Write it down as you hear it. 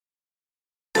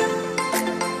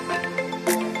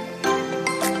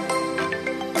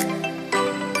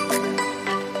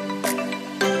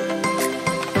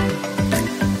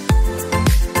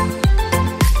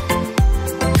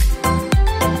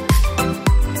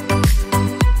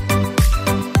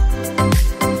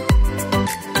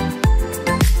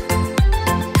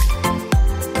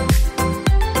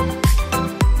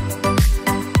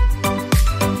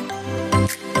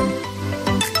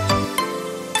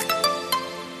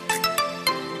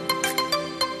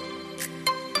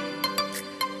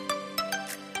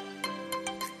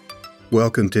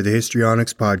Welcome to the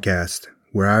Histrionics Podcast,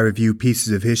 where I review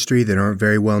pieces of history that aren't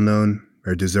very well known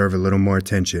or deserve a little more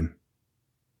attention.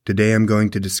 Today I'm going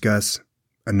to discuss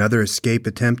another escape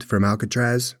attempt from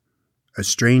Alcatraz, a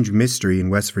strange mystery in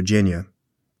West Virginia,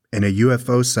 and a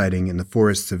UFO sighting in the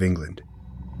forests of England.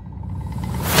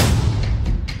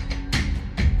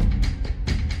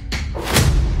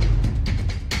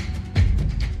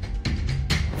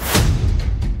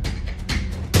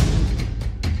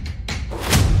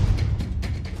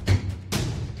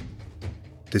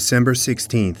 December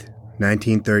 16th,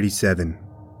 1937.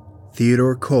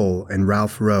 Theodore Cole and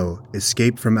Ralph Rowe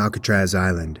escaped from Alcatraz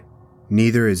Island.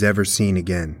 Neither is ever seen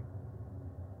again.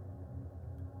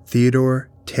 Theodore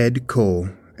Ted Cole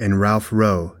and Ralph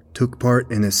Rowe took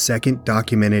part in the second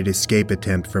documented escape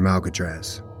attempt from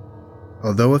Alcatraz.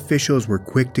 Although officials were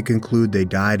quick to conclude they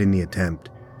died in the attempt,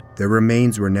 their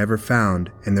remains were never found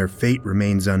and their fate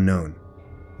remains unknown,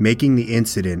 making the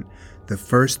incident the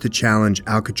first to challenge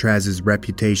Alcatraz's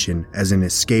reputation as an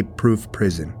escape-proof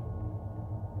prison.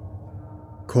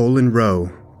 Cole and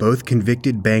Rowe, both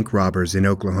convicted bank robbers in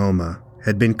Oklahoma,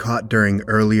 had been caught during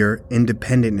earlier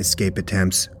independent escape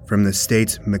attempts from the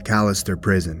state's McAllister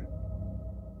prison.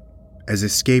 As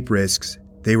escape risks,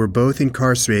 they were both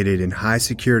incarcerated in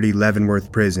high-security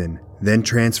Leavenworth prison, then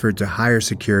transferred to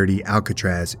higher-security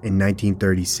Alcatraz in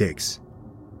 1936.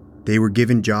 They were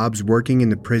given jobs working in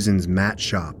the prison's mat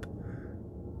shop,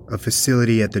 a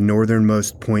facility at the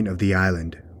northernmost point of the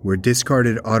island, where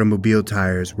discarded automobile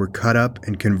tires were cut up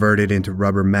and converted into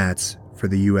rubber mats for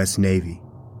the U.S. Navy.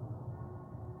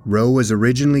 Rowe was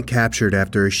originally captured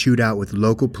after a shootout with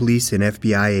local police and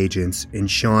FBI agents in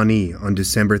Shawnee on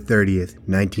December 30th,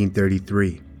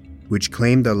 1933, which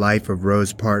claimed the life of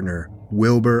Rowe's partner,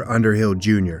 Wilbur Underhill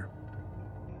Jr.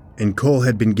 And Cole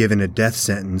had been given a death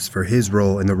sentence for his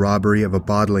role in the robbery of a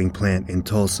bottling plant in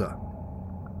Tulsa.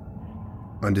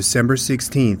 On December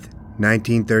 16,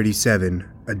 1937,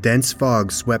 a dense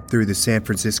fog swept through the San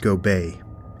Francisco Bay,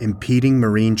 impeding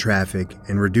marine traffic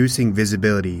and reducing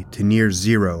visibility to near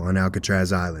zero on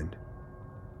Alcatraz Island.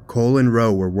 Cole and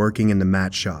Rowe were working in the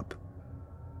mat shop.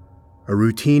 A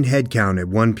routine head count at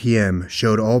 1 p.m.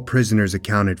 showed all prisoners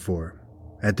accounted for.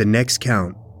 At the next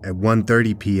count, at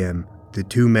 1:30 p.m., the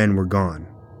two men were gone.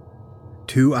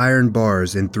 2 iron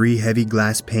bars and 3 heavy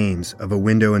glass panes of a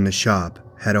window in the shop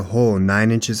had a hole 9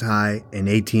 inches high and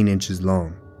 18 inches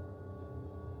long.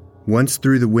 Once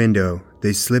through the window,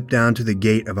 they slipped down to the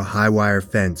gate of a high-wire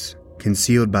fence,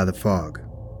 concealed by the fog.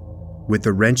 With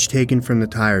the wrench taken from the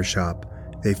tire shop,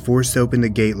 they forced open the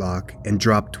gate lock and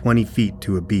dropped 20 feet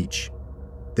to a beach.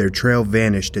 Their trail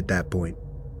vanished at that point.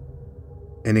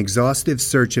 An exhaustive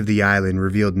search of the island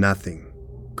revealed nothing.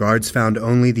 Guards found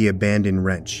only the abandoned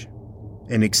wrench.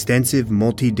 An extensive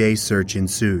multi-day search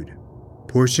ensued.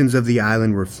 Portions of the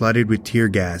island were flooded with tear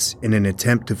gas in an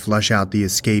attempt to flush out the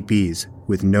escapees,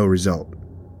 with no result.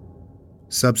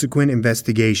 Subsequent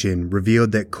investigation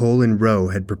revealed that Cole and Rowe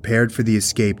had prepared for the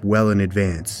escape well in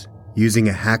advance, using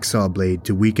a hacksaw blade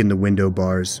to weaken the window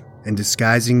bars and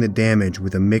disguising the damage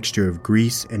with a mixture of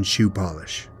grease and shoe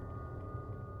polish.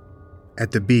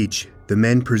 At the beach, the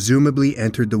men presumably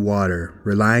entered the water,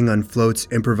 relying on floats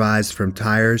improvised from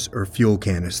tires or fuel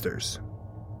canisters.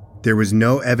 There was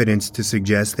no evidence to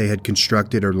suggest they had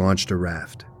constructed or launched a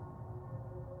raft.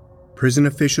 Prison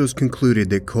officials concluded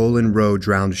that Cole and Rowe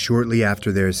drowned shortly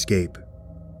after their escape.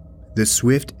 The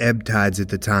swift ebb tides at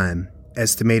the time,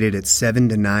 estimated at 7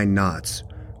 to 9 knots,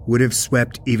 would have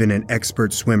swept even an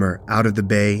expert swimmer out of the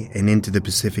bay and into the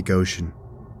Pacific Ocean.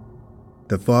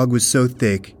 The fog was so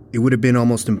thick, it would have been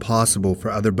almost impossible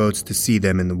for other boats to see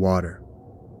them in the water.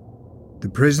 The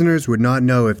prisoners would not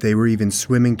know if they were even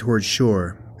swimming towards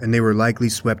shore, and they were likely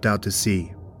swept out to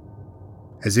sea.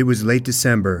 As it was late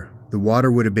December, the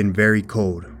water would have been very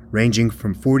cold, ranging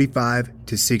from 45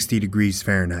 to 60 degrees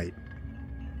Fahrenheit.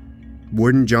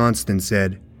 Warden Johnston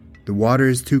said, "The water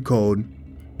is too cold,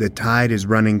 the tide is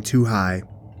running too high,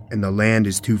 and the land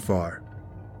is too far."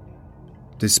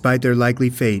 Despite their likely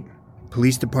fate,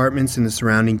 police departments in the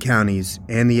surrounding counties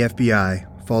and the FBI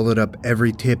followed up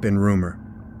every tip and rumor.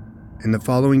 In the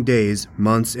following days,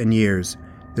 months, and years,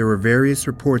 there were various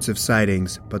reports of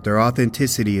sightings, but their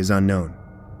authenticity is unknown.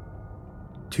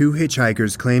 2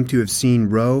 hitchhikers claimed to have seen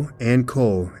Rowe and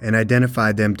Cole and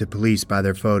identified them to police by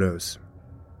their photos.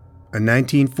 A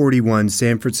 1941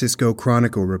 San Francisco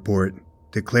Chronicle report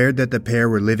declared that the pair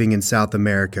were living in South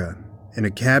America, and a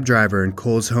cab driver in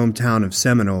Cole's hometown of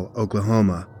Seminole,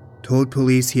 Oklahoma, told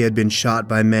police he had been shot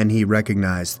by men he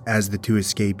recognized as the 2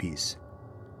 escapees.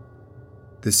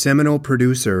 The Seminole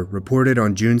producer reported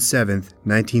on June 7,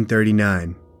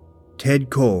 1939, Ted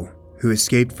Cole, who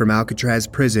escaped from Alcatraz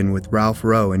prison with Ralph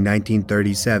Rowe in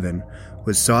 1937,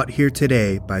 was sought here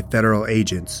today by federal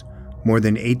agents, more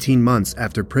than 18 months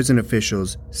after prison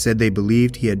officials said they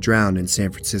believed he had drowned in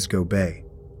San Francisco Bay.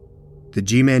 The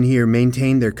G-men here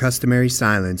maintained their customary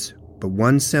silence, but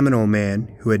one Seminole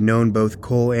man who had known both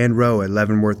Cole and Rowe at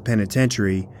Leavenworth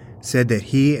Penitentiary said that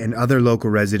he and other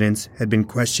local residents had been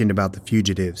questioned about the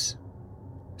fugitives.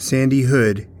 Sandy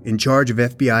Hood, in charge of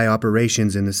FBI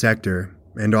operations in the sector,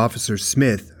 and Officer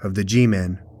Smith of the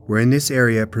G-men were in this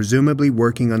area presumably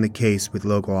working on the case with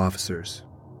local officers.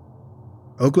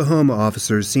 Oklahoma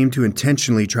officers seemed to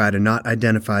intentionally try to not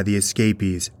identify the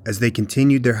escapees as they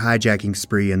continued their hijacking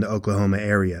spree in the Oklahoma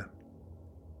area.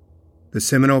 The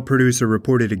Seminole producer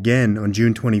reported again on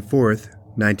June 24,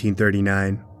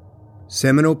 1939,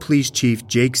 Seminole Police Chief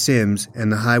Jake Sims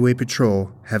and the Highway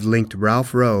Patrol have linked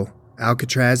Ralph Rowe,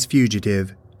 Alcatraz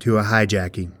fugitive, to a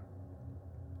hijacking.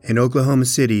 In Oklahoma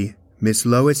City, Miss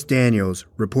Lois Daniels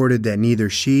reported that neither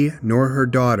she nor her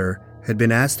daughter had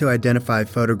been asked to identify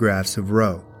photographs of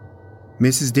Rowe.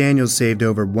 Mrs. Daniels saved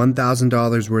over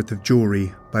 $1,000 worth of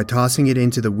jewelry by tossing it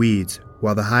into the weeds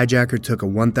while the hijacker took a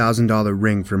 $1,000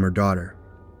 ring from her daughter.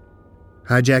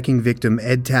 Hijacking victim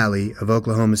Ed Talley of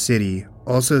Oklahoma City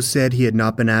also said he had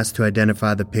not been asked to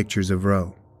identify the pictures of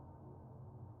Rowe.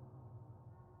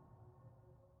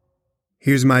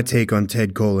 Here's my take on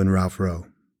Ted Cole and Ralph Rowe.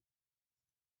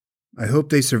 I hope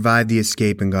they survived the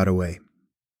escape and got away.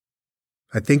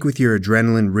 I think with your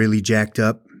adrenaline really jacked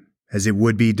up, as it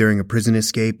would be during a prison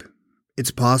escape,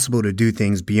 it's possible to do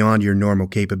things beyond your normal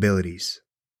capabilities.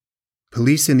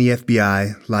 Police and the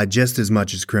FBI lie just as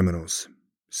much as criminals,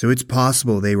 so it's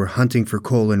possible they were hunting for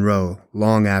Cole and Rowe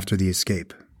long after the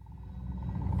escape.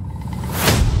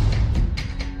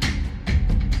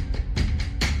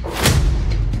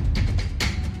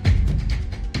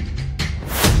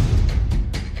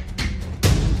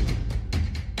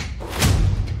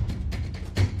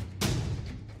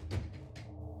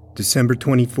 December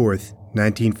 24th,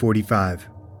 1945.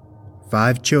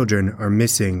 5 children are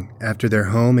missing after their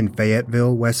home in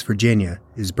Fayetteville, West Virginia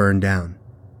is burned down.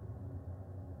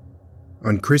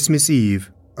 On Christmas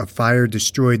Eve, a fire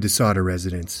destroyed the Sodder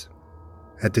residence.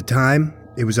 At the time,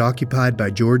 it was occupied by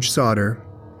George Sodder,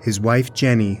 his wife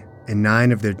Jenny, and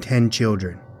 9 of their 10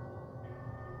 children.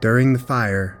 During the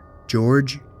fire,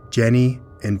 George, Jenny,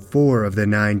 and 4 of the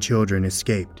 9 children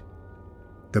escaped.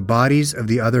 The bodies of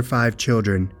the other 5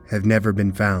 children have never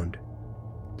been found.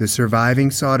 The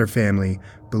surviving Sodder family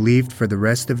believed for the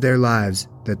rest of their lives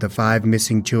that the 5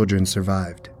 missing children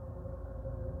survived.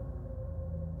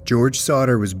 George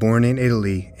Sodder was born in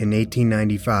Italy in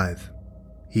 1895.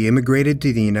 He immigrated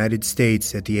to the United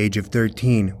States at the age of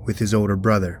 13 with his older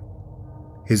brother.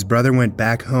 His brother went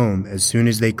back home as soon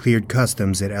as they cleared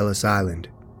customs at Ellis Island.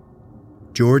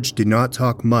 George did not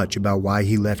talk much about why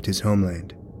he left his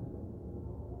homeland.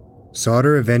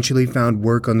 Sodder eventually found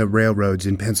work on the railroads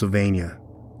in Pennsylvania,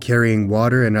 carrying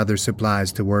water and other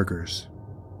supplies to workers.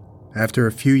 After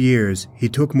a few years, he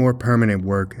took more permanent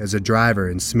work as a driver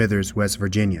in Smithers, West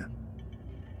Virginia.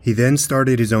 He then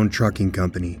started his own trucking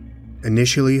company,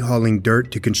 initially hauling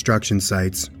dirt to construction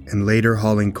sites and later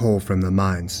hauling coal from the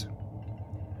mines.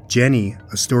 Jenny,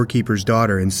 a storekeeper's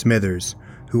daughter in Smithers,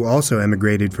 who also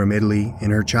emigrated from Italy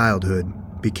in her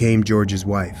childhood, became George's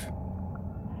wife.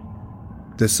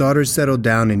 The Sodders settled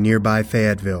down in nearby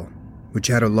Fayetteville, which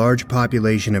had a large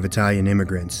population of Italian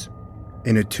immigrants,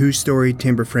 in a 2-story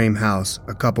timber frame house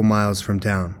a couple miles from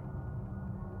town.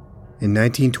 In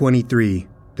 1923,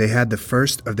 they had the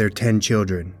first of their 10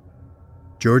 children.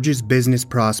 George's business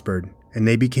prospered, and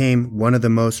they became one of the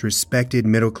most respected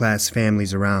middle-class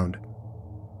families around.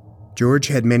 George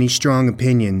had many strong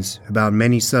opinions about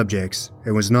many subjects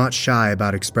and was not shy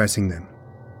about expressing them.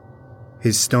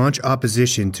 His staunch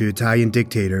opposition to Italian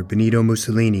dictator Benito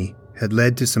Mussolini had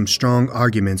led to some strong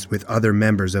arguments with other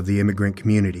members of the immigrant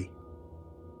community.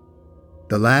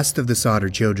 The last of the Sodder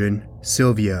children,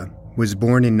 Sylvia, was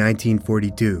born in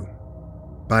 1942.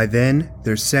 By then,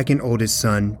 their second oldest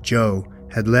son, Joe,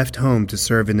 had left home to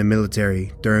serve in the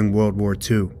military during World War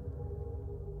II.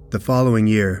 The following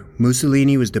year,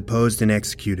 Mussolini was deposed and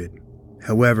executed.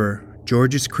 However,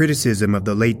 George's criticism of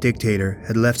the late dictator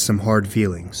had left some hard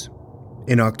feelings.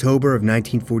 In October of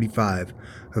 1945,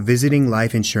 a visiting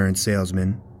life insurance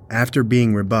salesman, after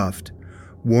being rebuffed,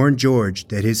 warned George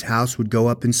that his house would go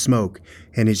up in smoke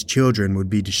and his children would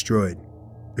be destroyed,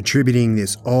 attributing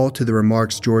this all to the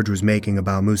remarks George was making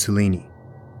about Mussolini.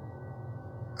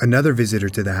 Another visitor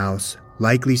to the house,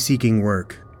 likely seeking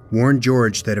work, warned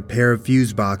George that a pair of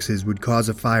fuse boxes would cause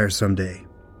a fire someday.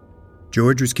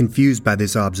 George was confused by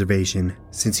this observation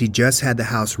since he just had the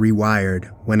house rewired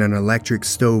when an electric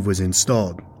stove was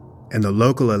installed, and the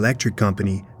local electric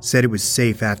company said it was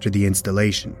safe after the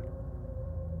installation.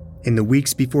 In the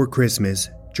weeks before Christmas,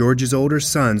 George's older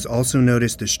sons also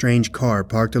noticed a strange car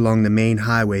parked along the main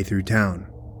highway through town,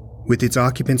 with its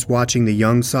occupants watching the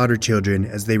young Sodder children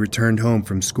as they returned home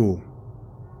from school.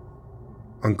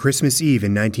 On Christmas Eve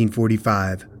in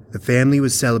 1945, the family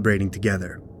was celebrating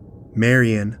together.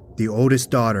 Marion, the oldest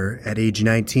daughter at age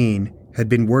 19, had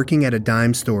been working at a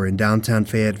dime store in downtown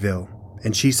Fayetteville,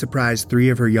 and she surprised 3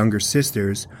 of her younger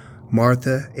sisters,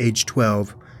 Martha, age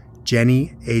 12,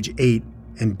 Jenny, age 8,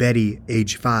 and Betty,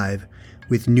 age 5,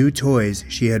 with new toys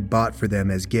she had bought for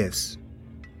them as gifts.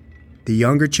 The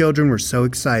younger children were so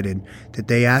excited that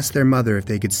they asked their mother if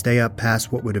they could stay up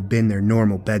past what would have been their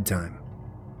normal bedtime.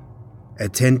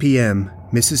 At 10 p.m.,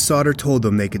 Mrs. Sodder told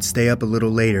them they could stay up a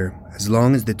little later as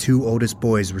long as the 2 oldest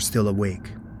boys were still awake.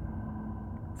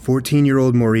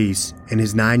 14-year-old Maurice and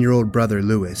his 9-year-old brother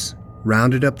Louis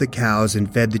rounded up the cows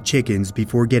and fed the chickens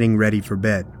before getting ready for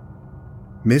bed.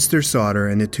 Mr. Sodder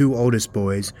and the 2 oldest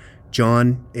boys,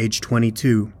 John, age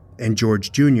 22, and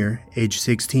George Jr., age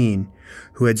 16,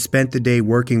 who had spent the day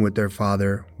working with their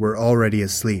father, were already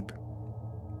asleep.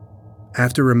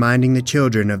 After reminding the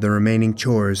children of the remaining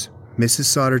chores, Mrs.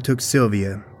 Sodder took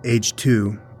Sylvia, age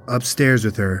 2, upstairs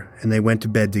with her, and they went to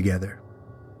bed together.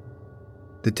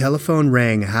 The telephone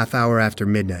rang a half hour after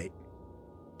midnight.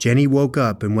 Jenny woke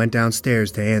up and went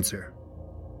downstairs to answer.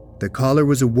 The caller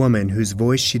was a woman whose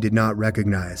voice she did not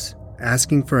recognize,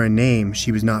 asking for a name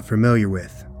she was not familiar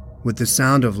with the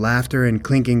sound of laughter and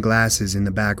clinking glasses in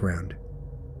the background.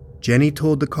 Jenny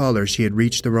told the caller she had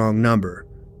reached the wrong number,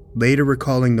 later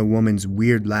recalling the woman's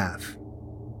weird laugh.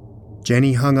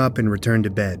 Jenny hung up and returned to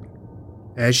bed.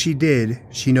 As she did,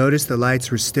 she noticed the lights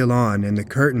were still on and the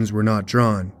curtains were not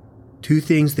drawn, 2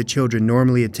 things the children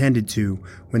normally attended to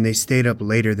when they stayed up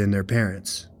later than their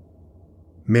parents.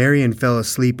 Marion fell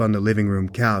asleep on the living room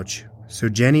couch, so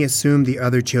Jenny assumed the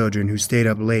other children who stayed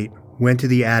up late went to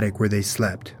the attic where they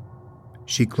slept.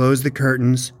 She closed the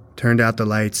curtains, turned out the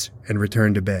lights, and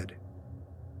returned to bed.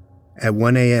 At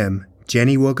 1 a.m.,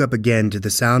 Jenny woke up again to the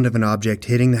sound of an object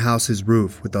hitting the house's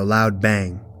roof with a loud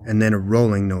bang and then a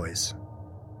rolling noise.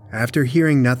 After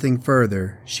hearing nothing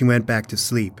further, she went back to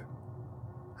sleep.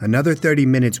 Another 30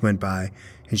 minutes went by,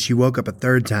 and she woke up a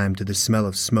third time to the smell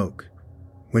of smoke.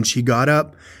 When she got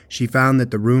up, she found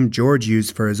that the room George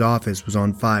used for his office was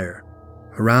on fire,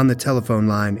 around the telephone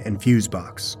line and fuse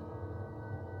box.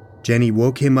 Jenny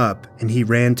woke him up, and he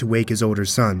ran to wake his older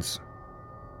sons.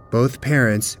 Both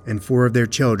parents and 4 of their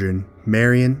children,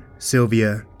 Marion,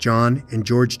 Sylvia, John, and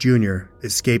George Jr.,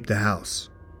 escaped the house.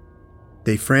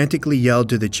 They frantically yelled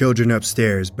to the children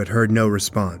upstairs but heard no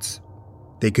response.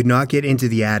 They could not get into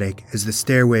the attic as the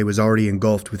stairway was already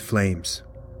engulfed with flames.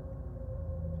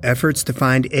 Efforts to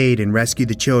find aid and rescue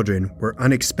the children were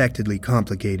unexpectedly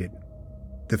complicated.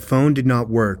 The phone did not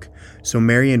work, so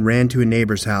Marion ran to a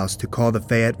neighbor's house to call the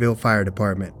Fayetteville Fire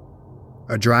Department.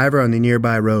 A driver on the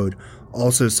nearby road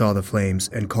also saw the flames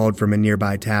and called from a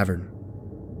nearby tavern.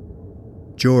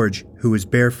 George, who was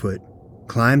barefoot,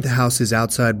 climbed the house's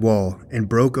outside wall and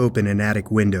broke open an attic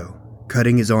window,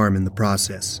 cutting his arm in the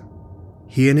process.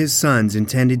 He and his sons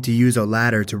intended to use a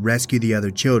ladder to rescue the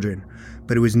other children,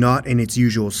 but it was not in its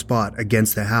usual spot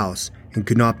against the house and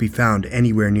could not be found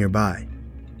anywhere nearby.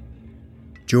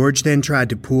 George then tried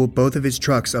to pull both of his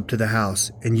trucks up to the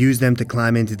house and use them to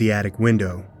climb into the attic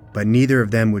window, but neither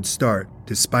of them would start,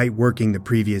 despite working the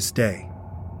previous day.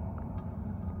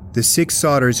 The 6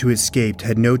 Sodders who escaped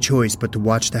had no choice but to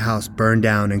watch the house burn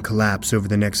down and collapse over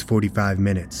the next 45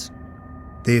 minutes.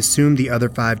 They assumed the other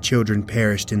 5 children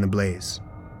perished in the blaze.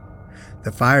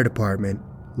 The fire department,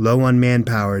 low on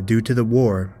manpower due to the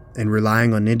war and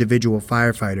relying on individual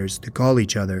firefighters to call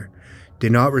each other,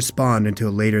 did not respond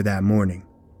until later that morning.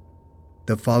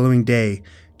 The following day,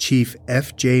 Chief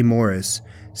F.J. Morris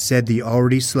said the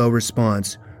already slow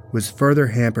response was further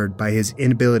hampered by his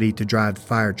inability to drive the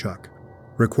fire truck,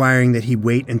 requiring that he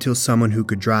wait until someone who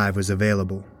could drive was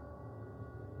available.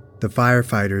 The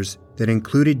firefighters, that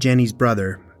included Jenny's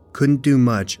brother, couldn't do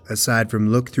much aside from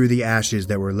look through the ashes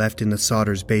that were left in the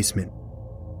Sodders' basement.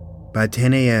 By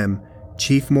 10 a.m.,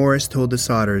 Chief Morris told the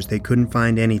Sodders they couldn't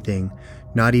find anything,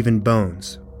 not even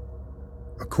bones.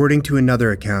 According to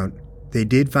another account, they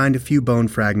did find a few bone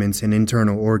fragments and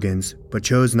internal organs, but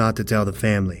chose not to tell the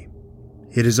family.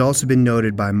 It has also been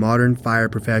noted by modern fire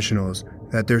professionals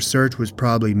that their search was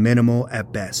probably minimal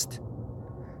at best.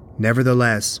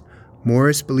 Nevertheless,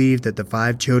 Morris believed that the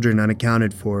 5 children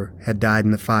unaccounted for had died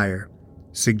in the fire,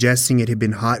 suggesting it had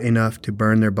been hot enough to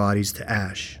burn their bodies to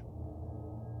ash.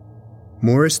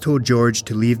 Morris told George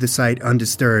to leave the site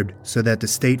undisturbed so that the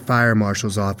state fire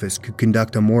marshal's office could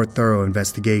conduct a more thorough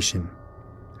investigation.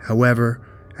 However,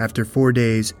 after 4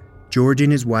 days, George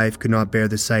and his wife could not bear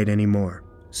the sight anymore,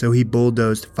 so he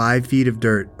bulldozed 5 feet of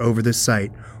dirt over the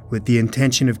site with the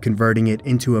intention of converting it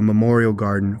into a memorial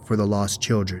garden for the lost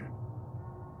children.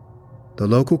 The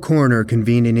local coroner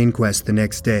convened an inquest the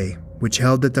next day, which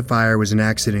held that the fire was an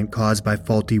accident caused by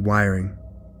faulty wiring.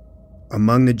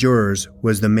 Among the jurors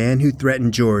was the man who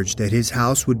threatened George that his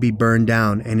house would be burned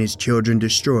down and his children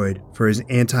destroyed for his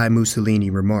anti-Mussolini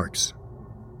remarks.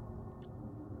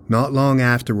 Not long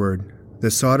afterward,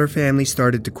 the Sodder family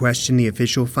started to question the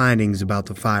official findings about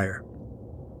the fire.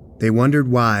 They wondered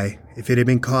why, if it had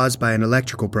been caused by an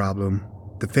electrical problem,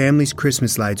 the family's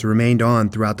Christmas lights remained on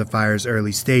throughout the fire's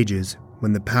early stages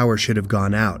when the power should have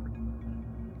gone out.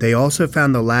 They also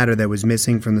found the ladder that was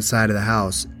missing from the side of the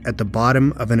house at the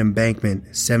bottom of an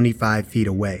embankment 75 feet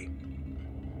away.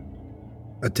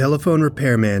 A telephone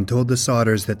repairman told the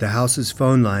Sodders that the house's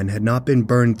phone line had not been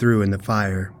burned through in the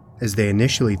fire, as they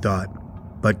initially thought,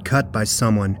 but cut by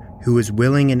someone who was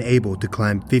willing and able to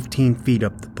climb 15 feet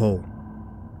up the pole.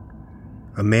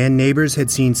 A man neighbors had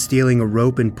seen stealing a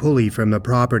rope and pulley from the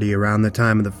property around the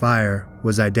time of the fire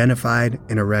was identified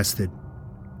and arrested.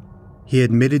 He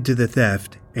admitted to the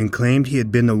theft and claimed he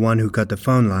had been the one who cut the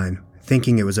phone line,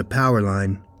 thinking it was a power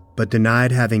line, but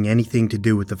denied having anything to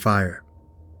do with the fire.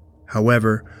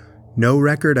 However, no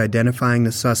record identifying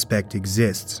the suspect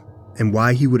exists, and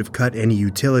why he would have cut any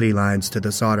utility lines to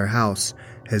the Sodder house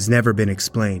has never been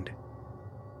explained.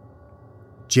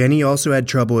 Jenny also had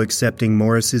trouble accepting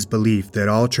Morris's belief that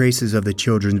all traces of the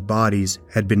children's bodies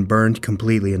had been burned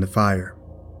completely in the fire.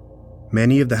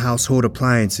 Many of the household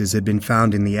appliances had been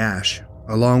found in the ash,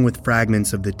 along with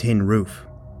fragments of the tin roof.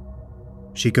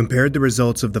 She compared the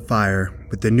results of the fire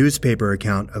with the newspaper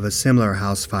account of a similar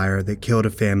house fire that killed a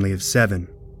family of 7.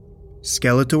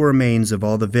 Skeletal remains of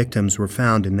all the victims were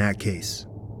found in that case.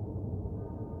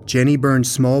 Jenny burned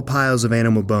small piles of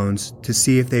animal bones to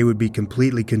see if they would be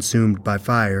completely consumed by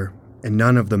fire, and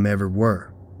none of them ever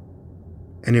were.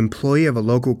 An employee of a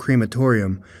local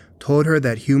crematorium told her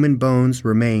that human bones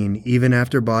remain even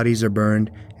after bodies are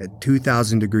burned at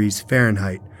 2,000 degrees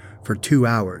Fahrenheit for 2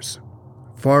 hours,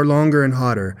 far longer and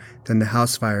hotter than the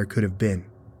house fire could have been.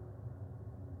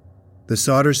 The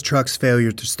Sodders' truck's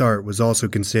failure to start was also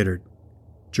considered.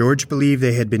 George believed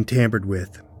they had been tampered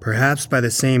with, perhaps by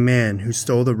the same man who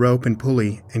stole the rope and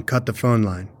pulley and cut the phone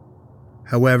line.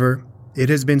 However, it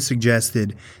has been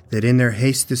suggested that in their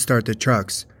haste to start the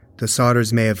trucks, the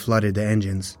Sodders may have flooded the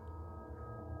engines.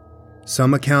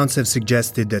 Some accounts have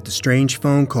suggested that the strange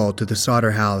phone call to the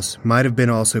Sodder house might have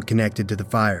been also connected to the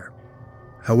fire.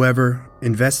 However,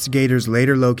 investigators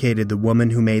later located the woman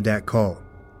who made that call.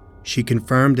 She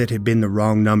confirmed it had been the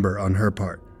wrong number on her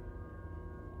part.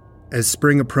 As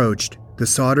spring approached, the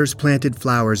Sodders planted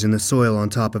flowers in the soil on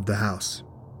top of the house.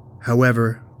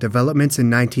 However, developments in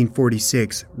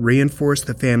 1946 reinforced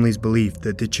the family's belief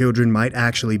that the children might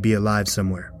actually be alive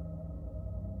somewhere.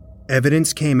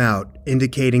 Evidence came out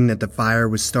indicating that the fire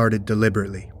was started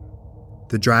deliberately.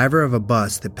 The driver of a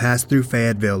bus that passed through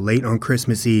Fayetteville late on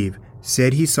Christmas Eve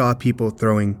said he saw people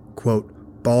throwing,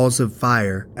 quote, balls of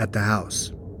fire at the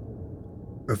house.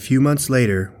 A few months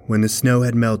later, when the snow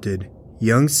had melted,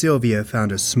 young Sylvia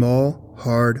found a small,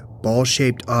 hard,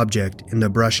 ball-shaped object in the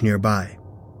brush nearby.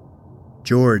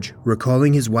 George,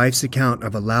 recalling his wife's account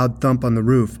of a loud thump on the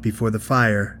roof before the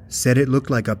fire, said it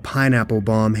looked like a pineapple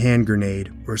bomb hand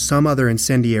grenade or some other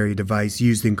incendiary device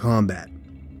used in combat.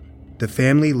 The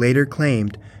family later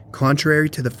claimed,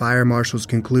 contrary to the fire marshal's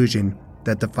conclusion,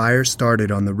 that the fire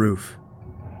started on the roof.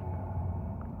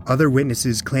 Other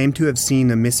witnesses claimed to have seen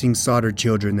the missing Sodder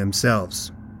children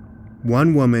themselves.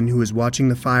 One woman who was watching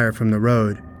the fire from the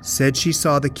road said she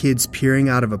saw the kids peering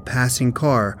out of a passing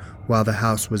car while the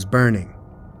house was burning.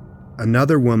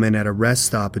 Another woman at a rest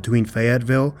stop between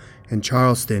Fayetteville and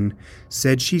Charleston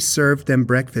said she served them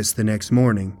breakfast the next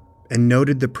morning and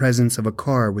noted the presence of a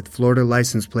car with Florida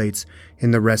license plates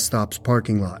in the rest stop's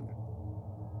parking lot.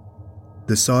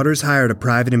 The Sodders hired a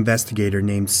private investigator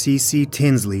named C.C.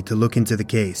 Tinsley to look into the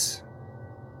case.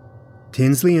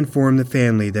 Tinsley informed the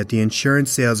family that the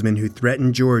insurance salesman who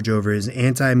threatened George over his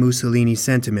anti-Mussolini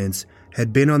sentiments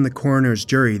had been on the coroner's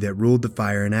jury that ruled the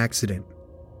fire an accident.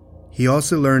 He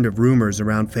also learned of rumors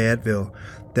around Fayetteville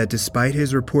that despite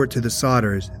his report to the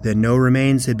Sodders that no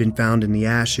remains had been found in the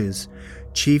ashes,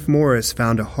 Chief Morris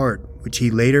found a heart which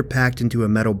he later packed into a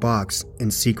metal box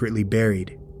and secretly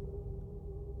buried.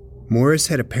 Morris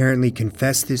had apparently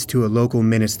confessed this to a local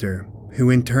minister, who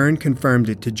in turn confirmed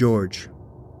it to George.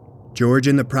 George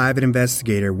and the private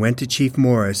investigator went to Chief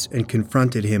Morris and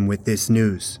confronted him with this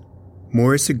news.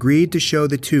 Morris agreed to show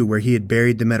the two where he had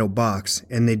buried the metal box,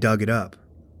 and they dug it up.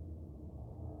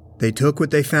 They took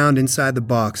what they found inside the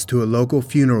box to a local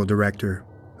funeral director,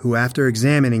 who, after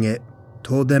examining it,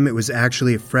 told them it was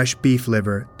actually a fresh beef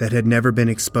liver that had never been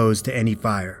exposed to any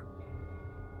fire.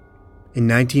 In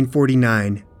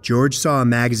 1949, George saw a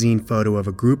magazine photo of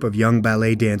a group of young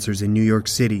ballet dancers in New York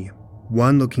City,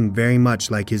 one looking very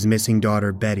much like his missing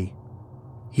daughter, Betty.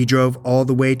 He drove all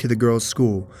the way to the girl's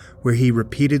school, where he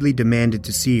repeatedly demanded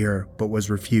to see her but was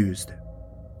refused.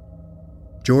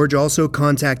 George also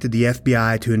contacted the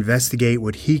FBI to investigate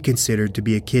what he considered to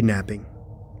be a kidnapping.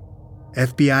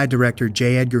 FBI Director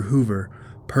J. Edgar Hoover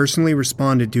personally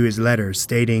responded to his letter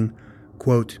stating,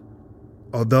 quote,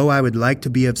 "Although I would like to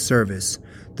be of service,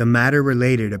 the matter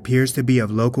related appears to be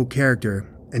of local character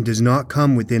and does not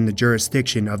come within the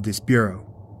jurisdiction of this Bureau."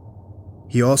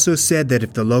 He also said that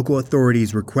if the local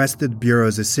authorities requested the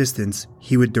Bureau's assistance,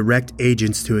 he would direct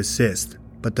agents to assist,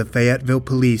 but the Fayetteville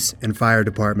Police and Fire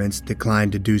Departments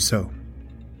declined to do so.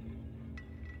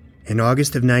 In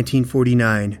August of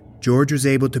 1949, George was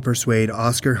able to persuade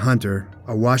Oscar Hunter,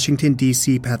 a Washington,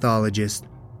 D.C. pathologist,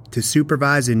 to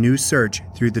supervise a new search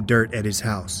through the dirt at his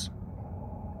house.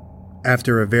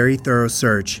 After a very thorough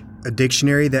search, a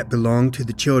dictionary that belonged to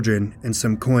the children and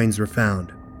some coins were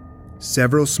found.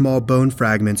 Several small bone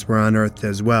fragments were unearthed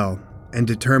as well, and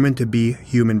determined to be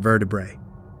human vertebrae.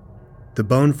 The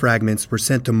bone fragments were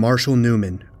sent to Marshall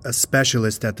Newman, a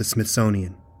specialist at the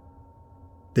Smithsonian.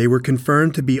 They were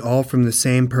confirmed to be all from the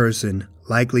same person,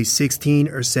 likely 16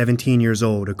 or 17 years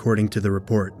old, according to the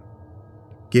report.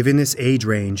 Given this age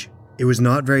range, it was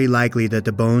not very likely that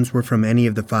the bones were from any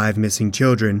of the 5 missing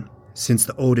children, since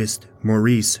the oldest,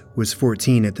 Maurice, was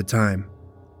 14 at the time.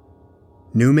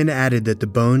 Newman added that the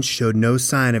bones showed no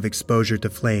sign of exposure to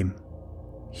flame.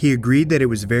 He agreed that it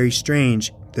was very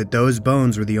strange that those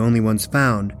bones were the only ones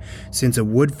found, since a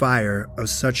wood fire of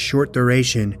such short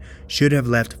duration should have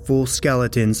left full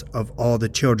skeletons of all the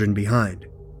children behind.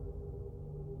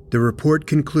 The report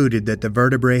concluded that the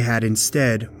vertebrae had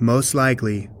instead, most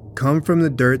likely, come from the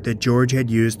dirt that George had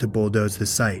used to bulldoze the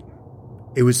site.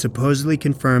 It was supposedly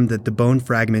confirmed that the bone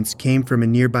fragments came from a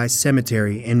nearby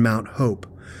cemetery in Mount Hope,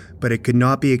 but it could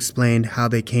not be explained how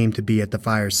they came to be at the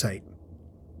fire site.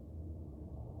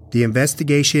 The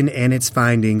investigation and its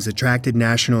findings attracted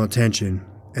national attention,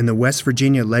 and the West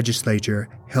Virginia legislature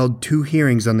held 2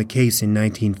 hearings on the case in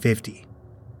 1950.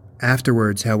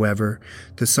 Afterwards, however,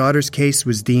 the Sodders case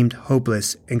was deemed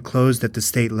hopeless and closed at the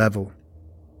state level.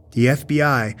 The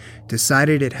FBI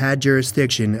decided it had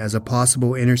jurisdiction as a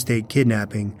possible interstate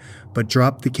kidnapping, but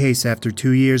dropped the case after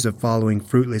 2 years of following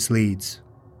fruitless leads.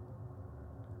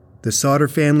 The Sodder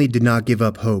family did not give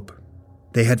up hope.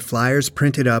 They had flyers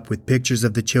printed up with pictures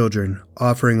of the children,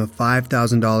 offering a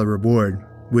 $5,000 reward,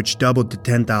 which doubled to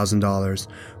 $10,000,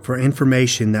 for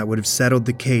information that would have settled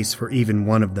the case for even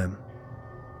one of them.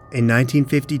 In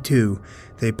 1952,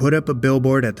 they put up a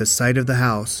billboard at the site of the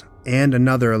house and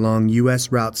another along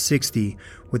U.S. Route 60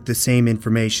 with the same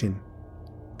information.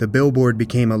 The billboard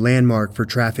became a landmark for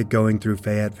traffic going through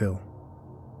Fayetteville.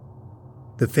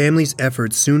 The family's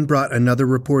efforts soon brought another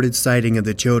reported sighting of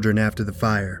the children after the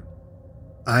fire.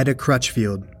 Ida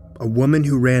Crutchfield, a woman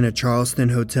who ran a Charleston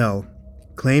hotel,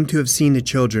 claimed to have seen the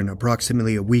children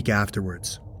approximately a week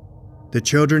afterwards. The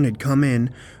children had come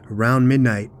in around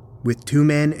midnight with 2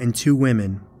 men and 2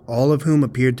 women, all of whom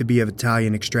appeared to be of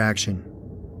Italian extraction.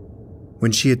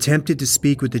 When she attempted to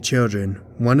speak with the children,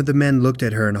 one of the men looked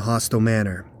at her in a hostile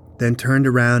manner, then turned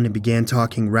around and began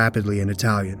talking rapidly in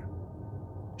Italian.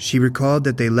 She recalled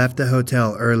that they left the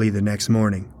hotel early the next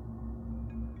morning.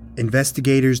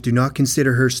 Investigators do not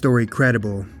consider her story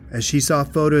credible, as she saw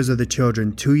photos of the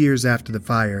children 2 years after the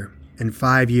fire and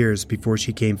 5 years before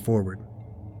she came forward.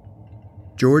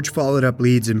 George followed up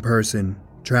leads in person,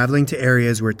 traveling to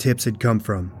areas where tips had come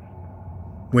from.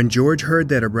 When George heard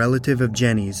that a relative of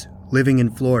Jenny's, living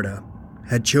in Florida,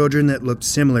 had children that looked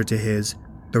similar to his,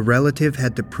 the relative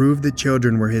had to prove the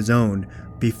children were his own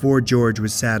before George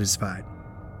was satisfied.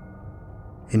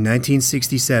 In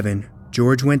 1967,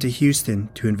 George went to Houston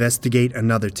to investigate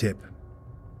another tip.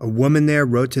 A woman there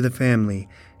wrote to the family,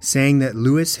 saying that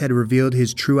Lewis had revealed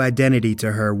his true identity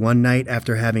to her one night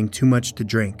after having too much to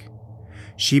drink.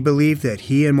 She believed that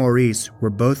he and Maurice were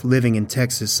both living in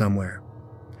Texas somewhere.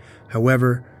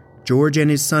 However, George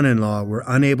and his son-in-law were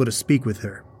unable to speak with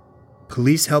her.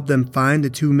 Police helped them find the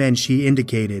 2 men she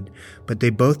indicated, but they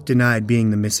both denied being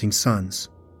the missing sons.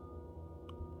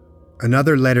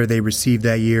 Another letter they received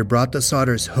that year brought the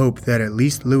Sodders hope that at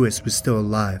least Lewis was still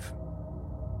alive.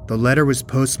 The letter was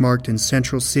postmarked in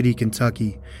Central City,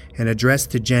 Kentucky, and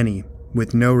addressed to Jenny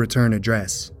with no return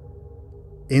address.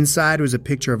 Inside was a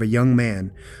picture of a young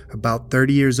man, about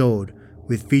 30 years old,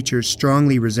 with features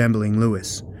strongly resembling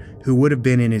Lewis, who would have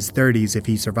been in his 30s if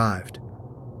he survived.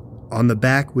 On the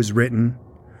back was written,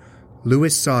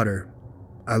 "Lewis Sodder,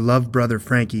 I love brother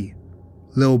Frankie,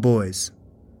 Lil Boys,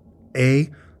 A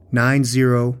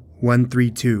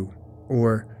 90132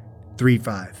 or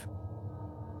 35.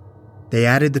 They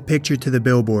added the picture to the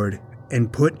billboard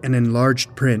and put an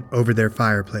enlarged print over their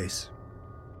fireplace.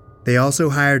 They also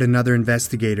hired another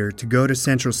investigator to go to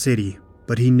Central City,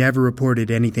 but he never reported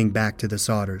anything back to the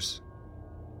Sodders.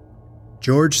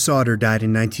 George Sodder died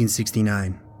in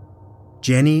 1969.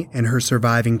 Jenny and her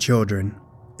surviving children,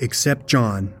 except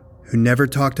John, who never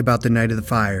talked about the night of the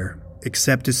fire,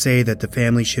 except to say that the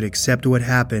family should accept what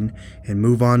happened and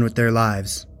move on with their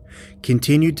lives,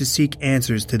 continued to seek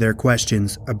answers to their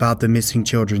questions about the missing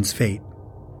children's fate.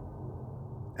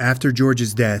 After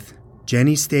George's death,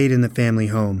 Jenny stayed in the family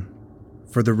home.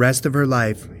 For the rest of her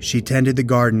life, she tended the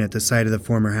garden at the site of the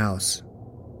former house.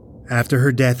 After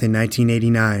her death in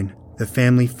 1989, the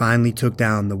family finally took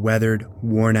down the weathered,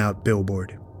 worn-out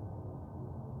billboard.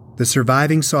 The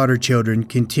surviving Sodder children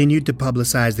continued to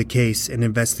publicize the case and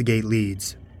investigate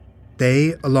leads.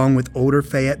 They, along with older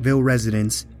Fayetteville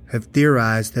residents, have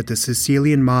theorized that the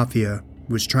Sicilian Mafia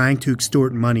was trying to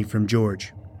extort money from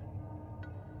George.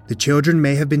 The children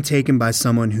may have been taken by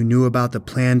someone who knew about the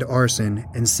planned arson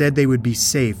and said they would be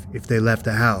safe if they left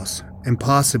the house, and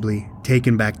possibly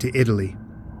taken back to Italy.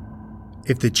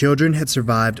 If the children had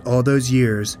survived all those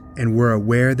years and were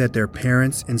aware that their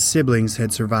parents and siblings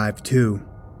had survived too,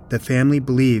 the family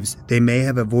believes they may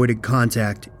have avoided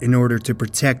contact in order to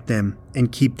protect them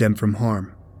and keep them from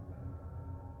harm.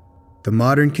 The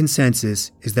modern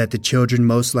consensus is that the children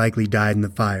most likely died in the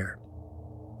fire.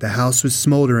 The house was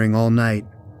smoldering all night,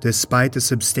 despite the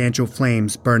substantial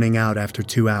flames burning out after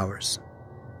 2 hours.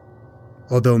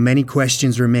 Although many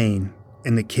questions remain,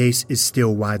 and the case is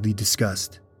still widely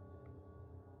discussed.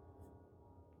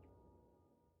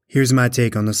 Here's my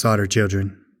take on the Sodder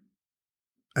children.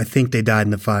 I think they died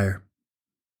in the fire.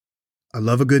 I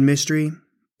love a good mystery,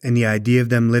 and the idea of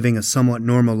them living a somewhat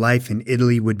normal life in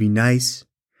Italy would be nice,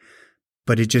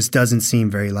 but it just doesn't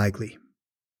seem very likely.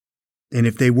 And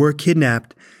if they were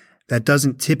kidnapped, that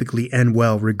doesn't typically end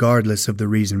well regardless of the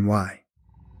reason why.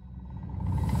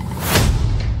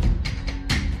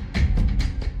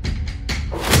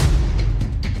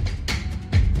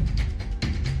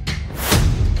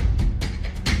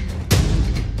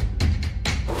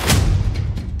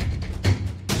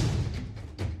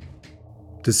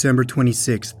 December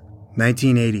 26,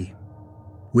 1980.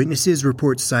 Witnesses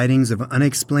report sightings of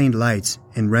unexplained lights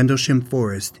in Rendlesham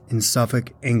Forest in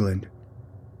Suffolk, England.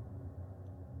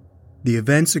 The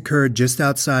events occurred just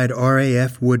outside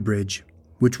RAF Woodbridge,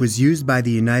 which was used by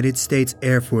the United States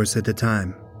Air Force at the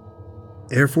time.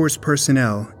 Air Force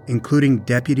personnel, including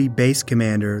Deputy Base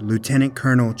Commander Lieutenant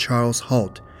Colonel Charles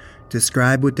Halt,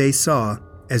 described what they saw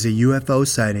as a UFO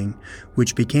sighting,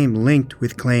 which became linked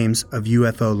with claims of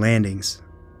UFO landings.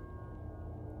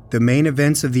 The main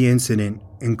events of the incident,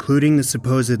 including the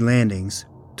supposed landings,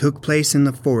 took place in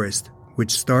the forest,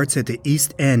 which starts at the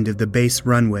east end of the base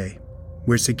runway,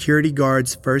 where security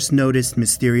guards first noticed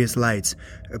mysterious lights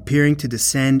appearing to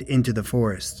descend into the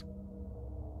forest.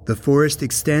 The forest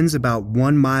extends about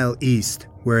 1 mile east,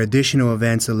 where additional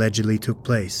events allegedly took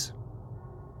place.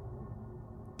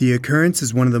 The occurrence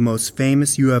is one of the most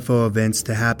famous UFO events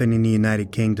to happen in the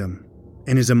United Kingdom,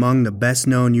 and is among the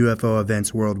best-known UFO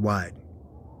events worldwide.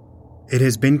 It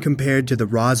has been compared to the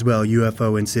Roswell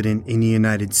UFO incident in the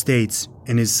United States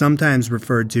and is sometimes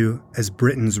referred to as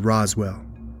Britain's Roswell.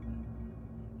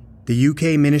 The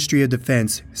UK Ministry of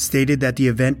Defence stated that the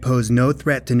event posed no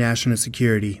threat to national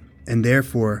security and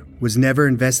therefore was never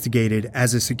investigated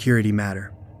as a security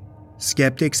matter.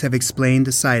 Skeptics have explained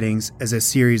the sightings as a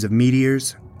series of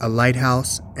meteors, a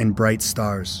lighthouse, and bright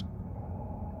stars.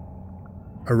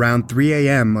 Around 3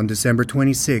 a.m. on December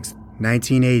 26,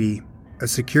 1980, a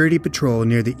security patrol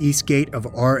near the east gate of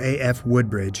RAF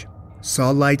Woodbridge saw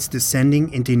lights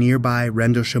descending into nearby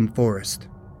Rendlesham Forest.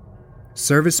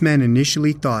 Servicemen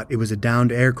initially thought it was a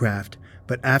downed aircraft,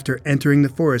 but after entering the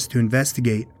forest to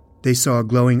investigate, they saw a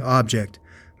glowing object,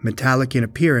 metallic in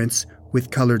appearance,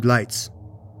 with colored lights.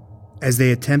 As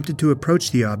they attempted to approach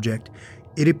the object,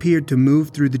 it appeared to move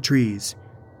through the trees,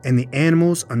 and the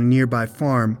animals on a nearby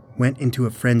farm went into a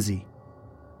frenzy.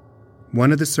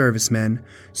 One of the servicemen,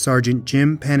 Sergeant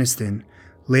Jim Peniston,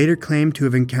 later claimed to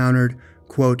have encountered,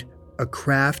 quote, a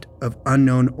craft of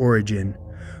unknown origin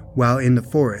while in the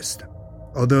forest,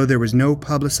 although there was no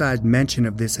publicized mention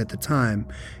of this at the time,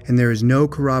 and there is no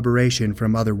corroboration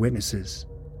from other witnesses.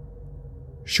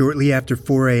 Shortly after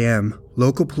 4 a.m.,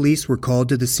 local police were called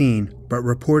to the scene, but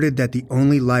reported that the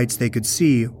only lights they could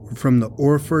see were from the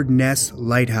Orford Ness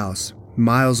Lighthouse,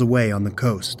 miles away on the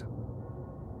coast.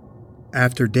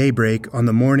 After daybreak on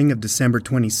the morning of December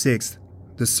 26th,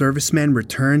 the servicemen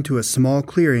returned to a small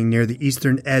clearing near the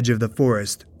eastern edge of the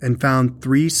forest and found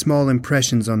 3 small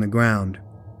impressions on the ground,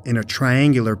 in a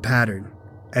triangular pattern,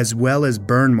 as well as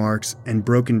burn marks and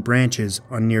broken branches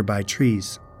on nearby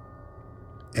trees.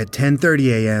 At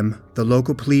 10:30 a.m., the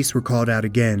local police were called out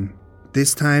again,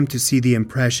 this time to see the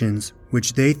impressions,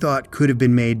 which they thought could have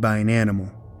been made by an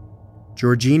animal.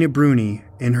 Georgina Bruni,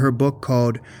 in her book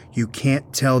called You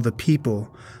Can't Tell the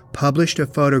People, published a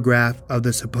photograph of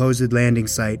the supposed landing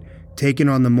site taken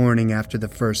on the morning after the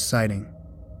first sighting.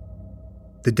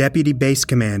 The deputy base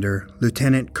commander,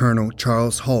 Lieutenant Colonel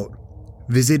Charles Holt,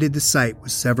 visited the site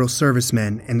with several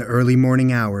servicemen in the early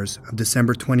morning hours of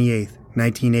December 28,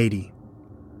 1980.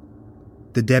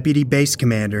 The deputy base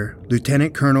commander,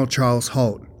 Lieutenant Colonel Charles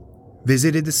Holt,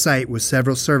 visited the site with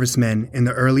several servicemen in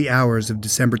the early hours of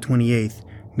December 28,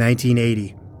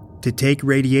 1980, to take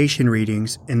radiation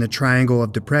readings in the Triangle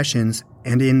of Depressions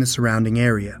and in the surrounding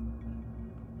area.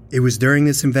 It was during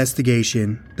this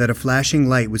investigation that a flashing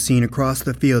light was seen across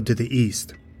the field to the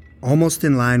east, almost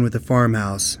in line with the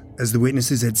farmhouse, as the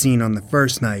witnesses had seen on the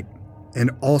first night, and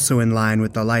also in line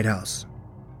with the lighthouse.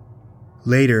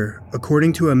 Later,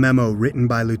 according to a memo written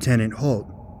by Lieutenant Holt,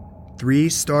 3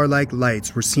 star-like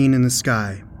lights were seen in the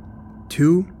sky,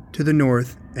 2 to the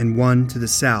north and 1 to the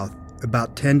south,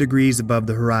 about 10 degrees above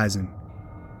the horizon.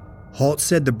 Holt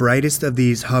said the brightest of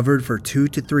these hovered for 2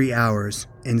 to 3 hours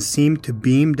and seemed to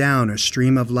beam down a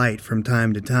stream of light from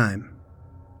time to time.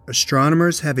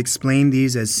 Astronomers have explained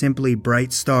these as simply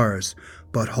bright stars,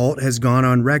 but Holt has gone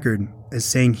on record as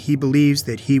saying he believes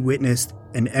that he witnessed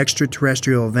an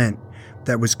extraterrestrial event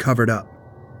that was covered up.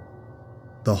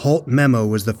 The Holt memo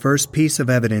was the first piece of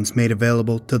evidence made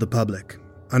available to the public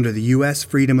under the U.S.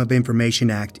 Freedom of Information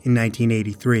Act in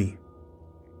 1983.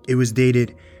 It was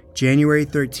dated January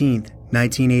 13,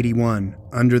 1981,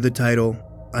 under the title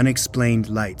Unexplained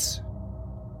Lights.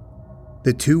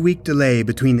 The 2-week delay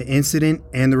between the incident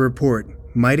and the report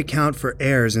might account for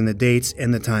errors in the dates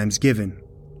and the times given.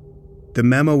 The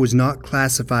memo was not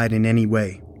classified in any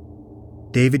way.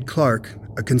 David Clark,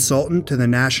 a consultant to the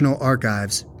National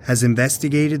Archives, has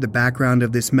investigated the background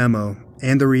of this memo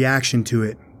and the reaction to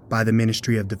it by the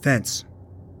Ministry of Defense.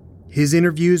 His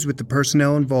interviews with the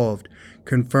personnel involved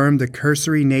confirmed the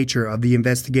cursory nature of the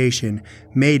investigation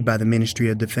made by the Ministry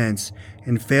of Defense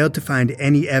and failed to find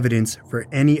any evidence for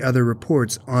any other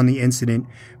reports on the incident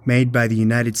made by the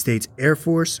United States Air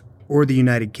Force or the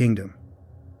United Kingdom.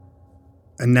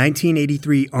 A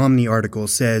 1983 Omni article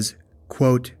says,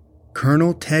 quote,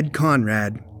 Colonel Ted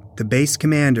Conrad, the base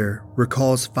commander,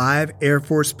 recalls 5 Air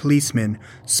Force policemen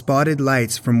spotted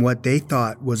lights from what they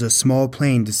thought was a small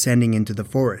plane descending into the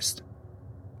forest.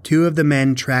 2 of the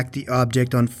men tracked the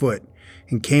object on foot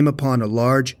and came upon a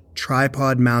large,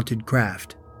 tripod-mounted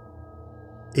craft.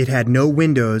 It had no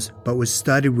windows but was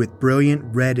studded with brilliant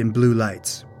red and blue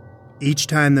lights. Each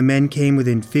time the men came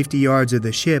within 50 yards of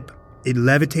the ship, it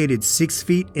levitated 6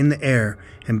 feet in the air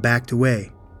and backed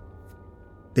away.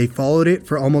 They followed it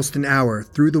for almost an hour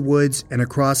through the woods and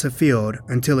across a field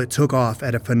until it took off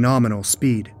at a phenomenal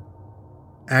speed.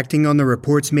 Acting on the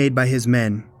reports made by his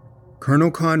men, Colonel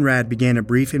Conrad began a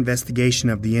brief investigation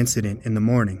of the incident in the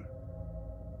morning.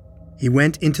 He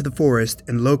went into the forest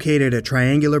and located a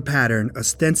triangular pattern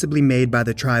ostensibly made by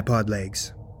the tripod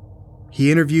legs.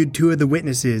 He interviewed 2 of the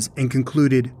witnesses and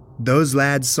concluded, "Those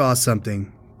lads saw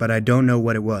something, but I don't know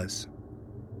what it was."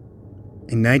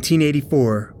 In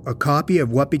 1984, a copy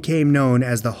of what became known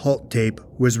as the Holt tape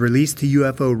was released to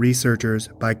UFO researchers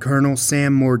by Colonel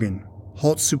Sam Morgan,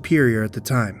 Holt's superior at the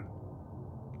time.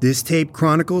 This tape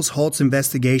chronicles Holt's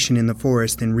investigation in the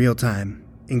forest in real time,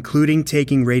 including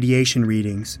taking radiation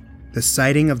readings, the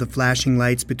sighting of the flashing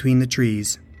lights between the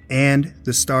trees, and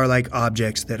the star-like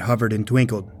objects that hovered and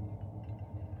twinkled.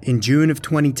 In June of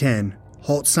 2010,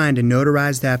 Holt signed a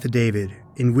notarized affidavit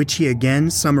in which he again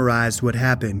summarized what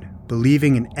happened,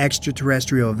 believing an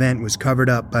extraterrestrial event was covered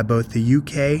up by both the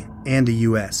UK and the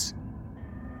US.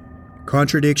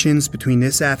 Contradictions between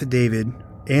this affidavit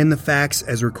and the facts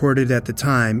as recorded at the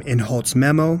time in Holt's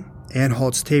memo and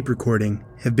Holt's tape recording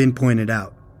have been pointed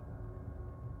out.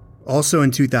 Also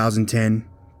in 2010,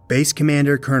 Base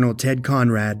Commander Colonel Ted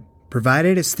Conrad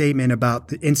provided a statement about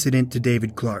the incident to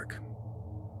David Clark.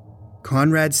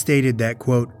 Conrad stated that,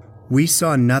 quote, We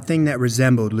saw nothing that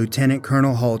resembled Lieutenant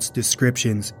Colonel Halt's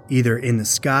descriptions either in the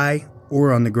sky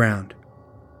or on the ground.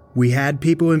 We had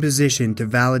people in position to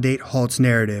validate Halt's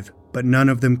narrative, but none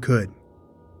of them could.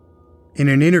 In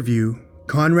an interview,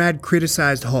 Conrad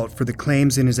criticized Halt for the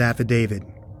claims in his affidavit,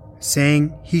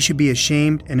 saying he should be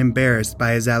ashamed and embarrassed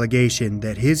by his allegation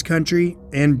that his country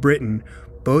and Britain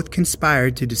both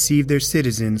conspired to deceive their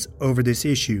citizens over this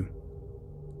issue.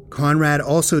 Conrad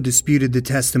also disputed the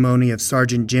testimony of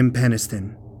Sergeant Jim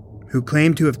Peniston, who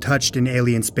claimed to have touched an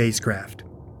alien spacecraft.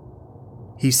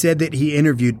 He said that he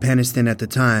interviewed Peniston at the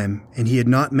time, and he had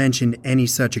not mentioned any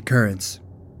such occurrence.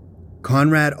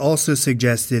 Conrad also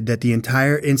suggested that the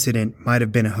entire incident might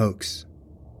have been a hoax.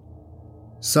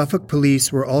 Suffolk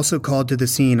police were also called to the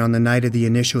scene on the night of the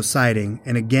initial sighting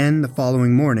and again the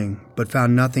following morning, but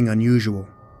found nothing unusual.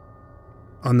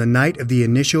 On the night of the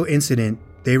initial incident,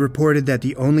 they reported that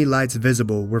the only lights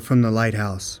visible were from the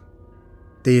lighthouse.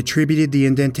 They attributed the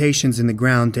indentations in the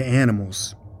ground to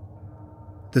animals.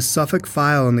 The Suffolk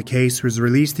file on the case was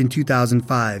released in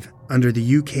 2005 under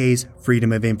the UK's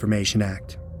Freedom of Information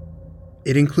Act.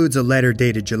 It includes a letter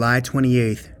dated July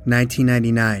 28,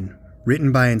 1999,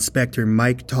 written by Inspector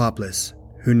Mike Topless,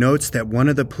 who notes that one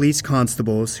of the police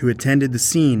constables who attended the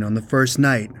scene on the first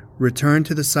night returned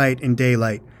to the site in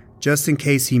daylight just in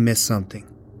case he missed something.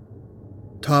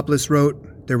 Topless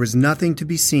wrote, "There was nothing to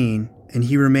be seen, and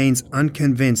he remains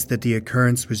unconvinced that the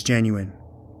occurrence was genuine."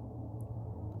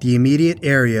 The immediate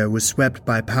area was swept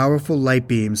by powerful light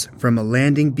beams from a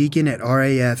landing beacon at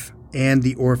RAF and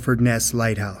the Orford Ness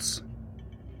Lighthouse.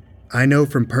 I know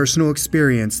from personal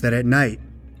experience that at night,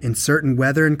 in certain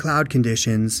weather and cloud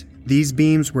conditions, these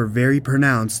beams were very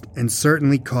pronounced and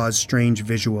certainly caused strange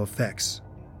visual effects.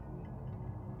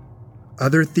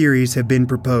 Other theories have been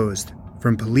proposed,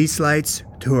 from police lights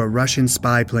to a Russian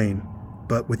spy plane,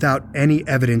 but without any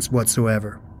evidence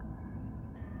whatsoever.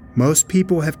 Most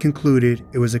people have concluded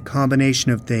it was a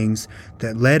combination of things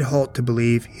that led Halt to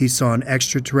believe he saw an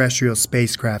extraterrestrial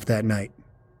spacecraft that night.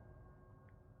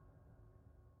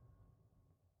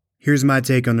 Here's my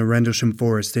take on the Rendlesham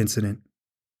Forest incident.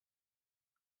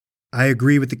 I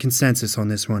agree with the consensus on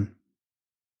this one.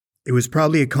 It was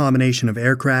probably a combination of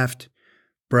aircraft,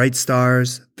 bright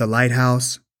stars, the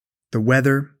lighthouse, the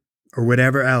weather, or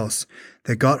whatever else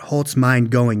that got Halt's mind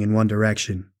going in one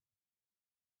direction.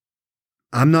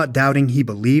 I'm not doubting he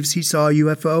believes he saw a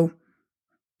UFO,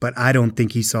 but I don't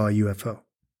think he saw a UFO.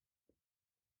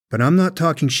 But I'm not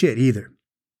talking shit either.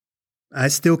 I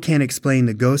still can't explain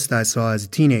the ghost I saw as a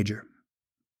teenager.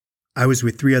 I was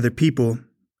with 3 other people,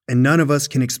 and none of us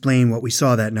can explain what we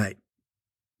saw that night.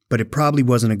 But it probably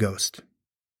wasn't a ghost.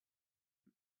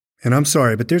 And I'm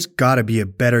sorry, but there's gotta be a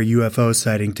better UFO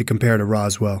sighting to compare to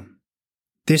Roswell.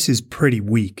 This is pretty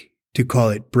weak to call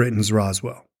it Britain's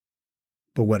Roswell.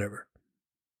 But whatever.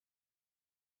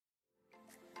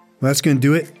 Well, that's going to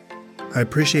do it. I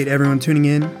appreciate everyone tuning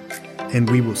in, and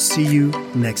we will see you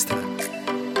next time.